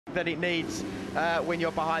that it needs when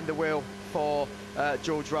you're behind the wheel for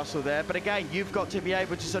George Russell there. But again, you've got to be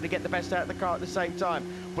able to sort of get the best out of the car at the same time,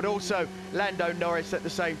 but also Lando Norris at the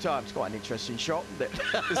same time. It's quite an interesting shot, isn't it?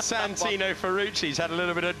 Santino Ferrucci's had a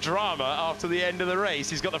little bit of drama after the end of the race.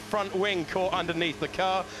 He's got the front wing caught underneath the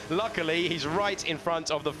car. Luckily, he's right in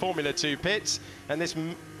front of the Formula 2 pits. And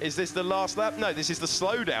is this the last lap? No, this is the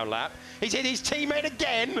slowdown lap. He's hit his teammate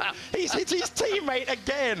again. He's hit his teammate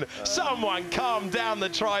again. Someone calm down the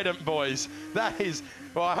Trident, boys. That is,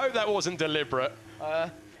 well, I hope that wasn't deliberate.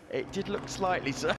 It did look slightly so.